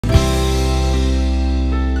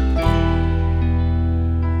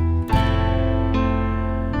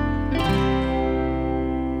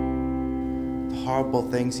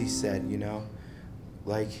horrible things he said, you know?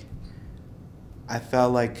 Like, I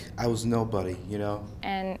felt like I was nobody, you know?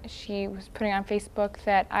 And she was putting on Facebook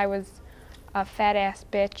that I was a fat-ass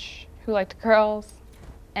bitch who liked girls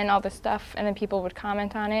and all this stuff, and then people would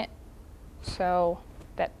comment on it. So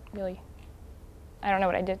that really, I don't know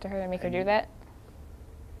what I did to her to make her do that.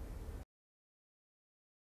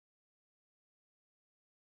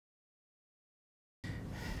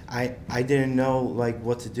 I didn't know like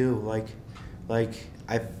what to do.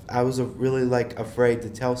 I was really like afraid to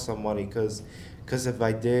tell somebody because if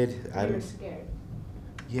I did, I You were scared.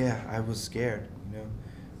 Yeah, I was scared, you know.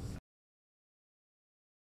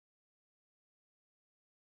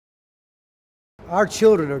 Our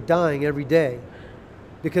children are dying every day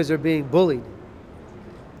because they're being bullied.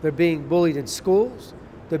 They're being bullied in schools.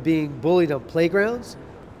 They're being bullied on playgrounds.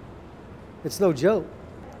 It's no joke.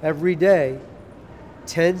 Every day,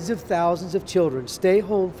 tens of thousands of children stay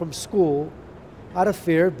home from school out of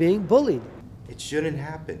fear of being bullied. It shouldn't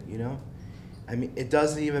happen, you know? I mean, it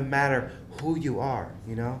doesn't even matter who you are,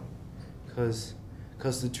 you know? Because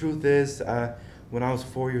the truth is, when I was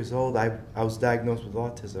 4 years old, I was diagnosed with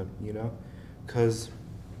autism, you know? Because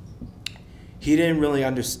he didn't really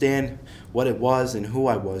understand what it was and who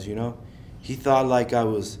I was, you know? He thought like I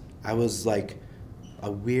was like a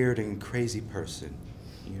weird and crazy person,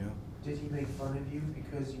 you know? Did he make fun of you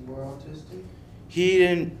because you were autistic? He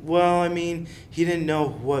didn't, well, I mean, he didn't know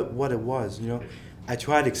what it was, you know? I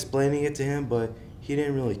tried explaining it to him, but he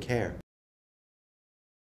didn't really care.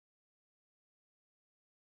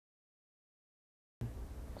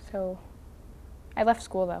 So I left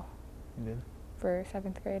school though. You did? For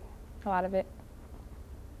 7th grade, a lot of it.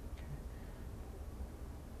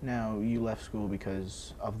 Now, you left school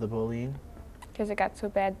because of the bullying? Because it got so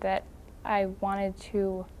bad that I wanted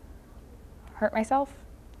to hurt myself.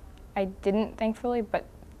 I didn't, thankfully, but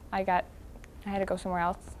I had to go somewhere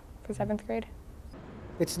else for 7th grade.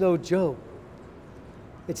 It's no joke.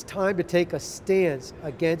 It's time to take a stance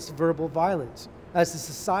against verbal violence as a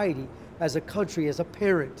society, as a country, as a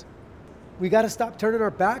parent. We got to stop turning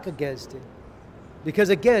our back against it. Because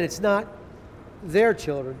again, it's not their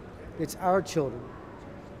children, it's our children.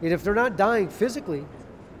 And if they're not dying physically,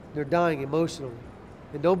 they're dying emotionally.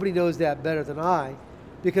 And nobody knows that better than I,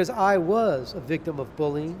 because I was a victim of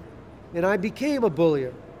bullying, and I became a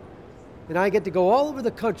bullier. And I get to go all over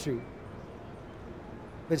the country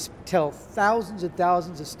and tell thousands and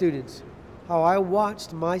thousands of students how I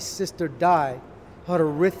watched my sister die a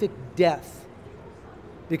horrific death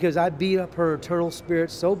because I beat up her eternal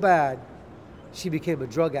spirit so bad she became a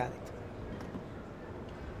drug addict.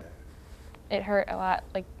 It hurt a lot.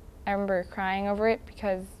 Like, I remember crying over it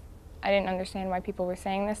because I didn't understand why people were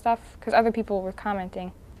saying this stuff, because other people were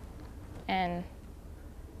commenting, and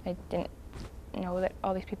I didn't know that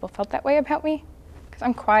all these people felt that way about me, because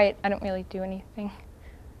I'm quiet, I don't really do anything,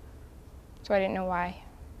 so I didn't know why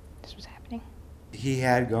this was happening. He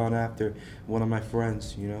had gone after one of my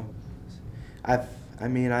friends, you know. I've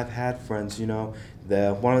had friends, you know,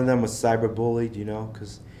 one of them was cyberbullied, you know,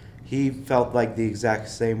 because he felt like the exact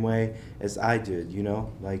same way as I did, you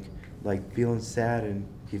know, like feeling sad, and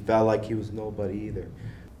he felt like he was nobody either.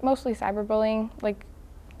 Mostly cyberbullying. Like,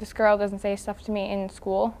 this girl doesn't say stuff to me in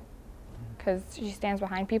school because she stands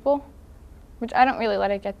behind people, which I don't really let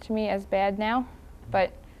it get to me as bad now,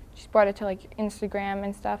 but she's brought it to like Instagram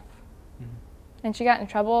and stuff. And she got in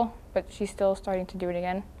trouble, but she's still starting to do it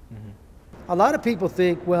again. A lot of people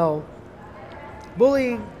think, well,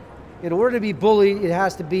 bullying, in order to be bullied, it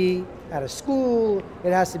has to be at a school,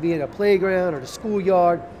 it has to be in a playground or the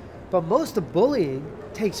schoolyard. But most of bullying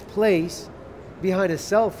takes place behind a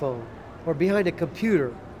cell phone or behind a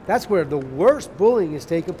computer. That's where the worst bullying is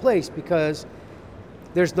taking place because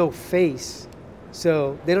there's no face.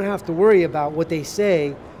 So they don't have to worry about what they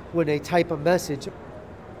say when they type a message.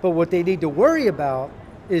 But what they need to worry about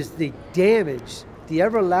is the damage, the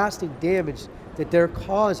everlasting damage that they're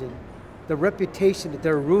causing, the reputation that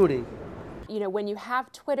they're ruining. You know, when you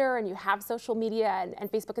have Twitter and you have social media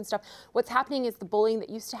and Facebook and stuff, what's happening is the bullying that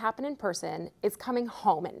used to happen in person is coming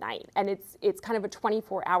home at night, and it's kind of a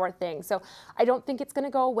 24-hour thing. So I don't think it's going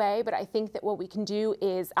to go away, but I think that what we can do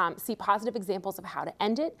is see positive examples of how to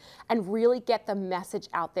end it and really get the message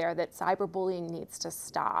out there that cyberbullying needs to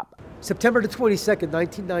stop. September the 22nd,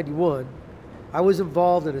 1991, I was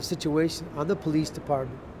involved in a situation on the police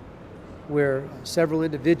department where several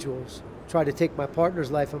individuals tried to take my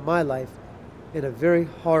partner's life and my life in a very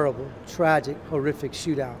horrible, tragic, horrific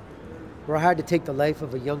shootout where I had to take the life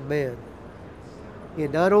of a young man.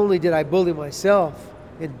 And not only did I bully myself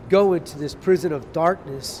and go into this prison of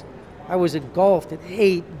darkness, I was engulfed in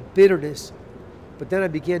hate and bitterness But then I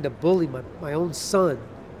began to bully my own son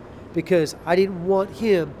because I didn't want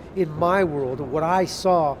him in my world or what I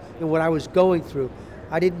saw and what I was going through.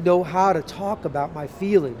 I didn't know how to talk about my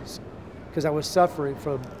feelings because I was suffering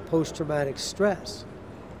from post-traumatic stress.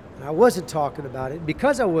 And I wasn't talking about it. And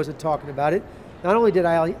because I wasn't talking about it, not only did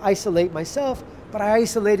I isolate myself, but I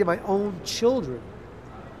isolated my own children.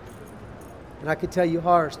 And I could tell you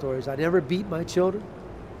horror stories. I never beat my children,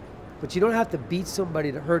 but you don't have to beat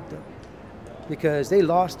somebody to hurt them because they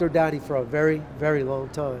lost their daddy for a very, very long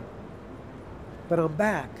time. But I'm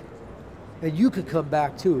back, and you could come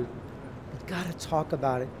back too. But gotta talk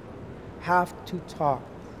about it. Have to talk.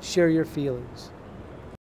 Share your feelings.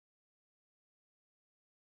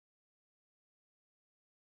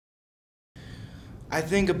 I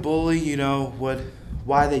think a bully, you know,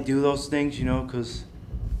 why they do those things, you know, because,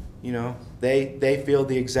 you know, they feel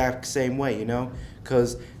the exact same way, you know,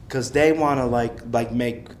 because they want to like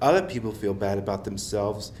make other people feel bad about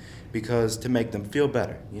themselves, because to make them feel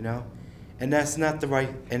better, you know, and that's not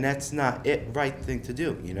right thing to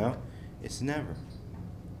do, you know, it's never.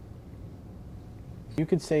 You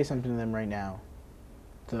could say something to them right now,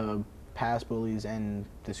 the past bullies and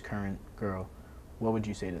this current girl. What would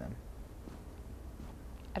you say to them?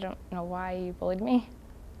 I don't know why you bullied me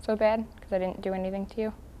so bad, because I didn't do anything to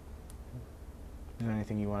you. Is there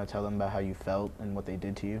anything you want to tell them about how you felt and what they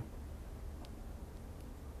did to you?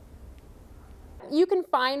 You can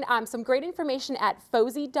find some great information at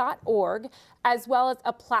FOSI.org, as well as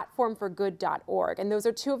a platformforgood.org. And those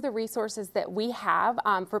are two of the resources that we have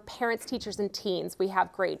for parents, teachers, and teens. We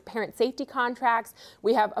have great parent safety contracts.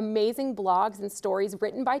 We have amazing blogs and stories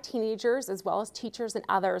written by teenagers, as well as teachers and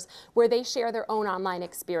others, where they share their own online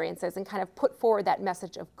experiences and kind of put forward that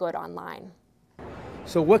message of good online.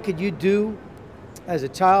 So what could you do as a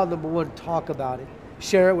child? Number one, talk about it.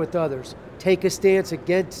 Share it with others. Take a stance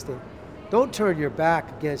against it. Don't turn your back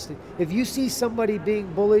against it. If you see somebody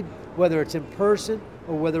being bullied, whether it's in person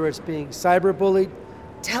or whether it's being cyberbullied,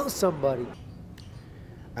 tell somebody.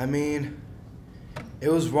 I mean, it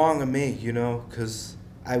was wrong of me, you know, because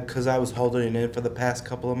I was holding it in for the past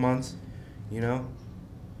couple of months, you know.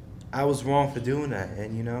 I was wrong for doing that,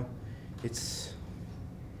 and you know,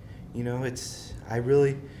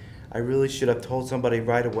 I really should have told somebody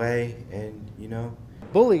right away, and you know.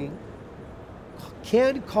 Bullying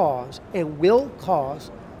can cause and will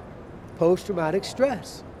cause post-traumatic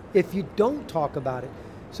stress if you don't talk about it.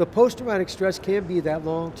 So post-traumatic stress can be that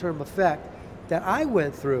long-term effect that I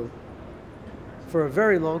went through for a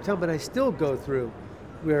very long time, and I still go through,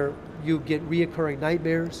 where you get reoccurring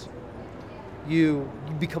nightmares, you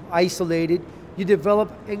become isolated, you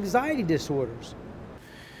develop anxiety disorders.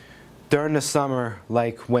 During the summer,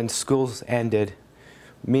 like when schools ended,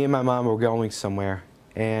 me and my mom were going somewhere,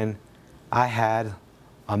 and I had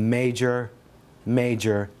a major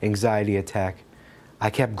anxiety attack. I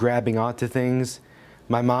kept grabbing onto things.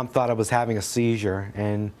 My mom thought I was having a seizure,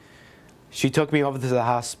 and she took me over to the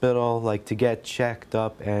hospital, like, to get checked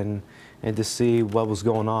up and to see what was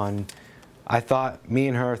going on. Me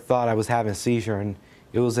and her thought I was having a seizure, and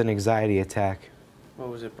it was an anxiety attack. What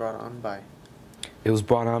was it brought on by? It was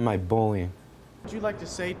brought on by bullying. What would you like to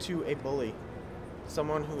say to a bully?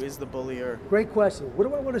 Someone who is the bullier? Great question. What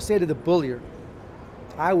do I want to say to the bullier?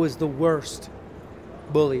 I was the worst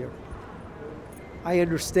bullier. I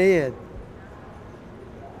understand.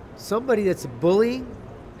 Somebody that's bullying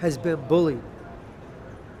has been bullied.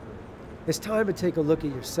 It's time to take a look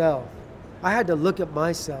at yourself. I had to look at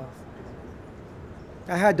myself.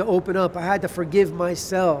 I had to open up. I had to forgive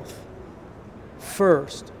myself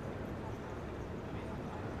first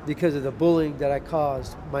because of the bullying that I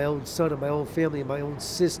caused my own son and my own family and my own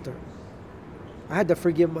sister. I had to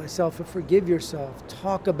forgive myself. And forgive yourself.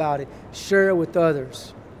 Talk about it. Share it with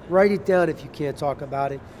others. Write it down if you can't talk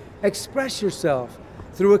about it. Express yourself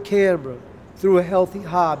through a camera, through a healthy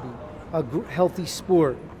hobby, a healthy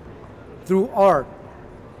sport, through art.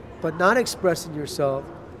 But not expressing yourself,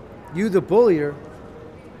 you the bullier,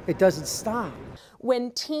 it doesn't stop.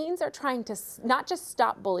 When teens are trying to not just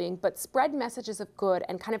stop bullying, but spread messages of good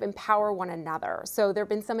and kind of empower one another. So there have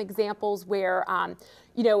been some examples where,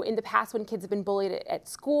 you know, in the past when kids have been bullied at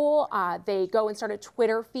school, they go and start a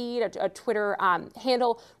Twitter feed, a Twitter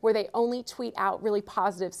handle where they only tweet out really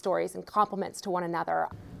positive stories and compliments to one another.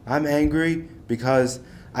 I'm angry because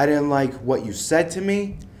I didn't like what you said to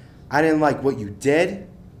me. I didn't like what you did.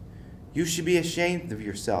 You should be ashamed of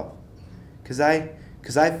yourself. Because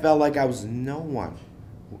I felt like I was nobody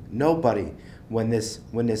when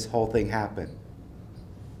this whole thing happened.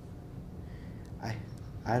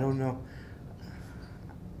 I don't know.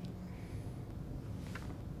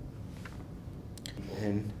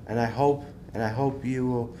 And I hope and I hope you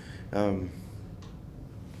will.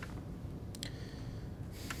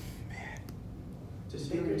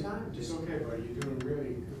 Just take your time. It's okay, buddy. You're doing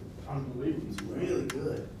really unbelievably well. Really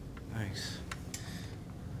good. Thanks.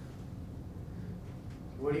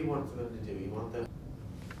 What do you want for them to do? You want them?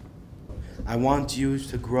 I want you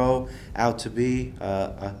to grow out to be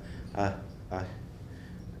a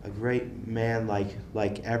great man like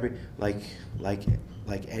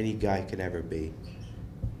any guy can ever be.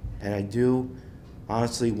 And I do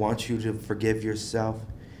honestly want you to forgive yourself,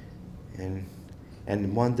 and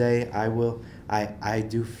one day I will.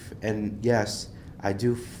 And yes, I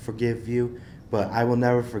do forgive you, but I will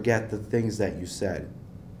never forget the things that you said.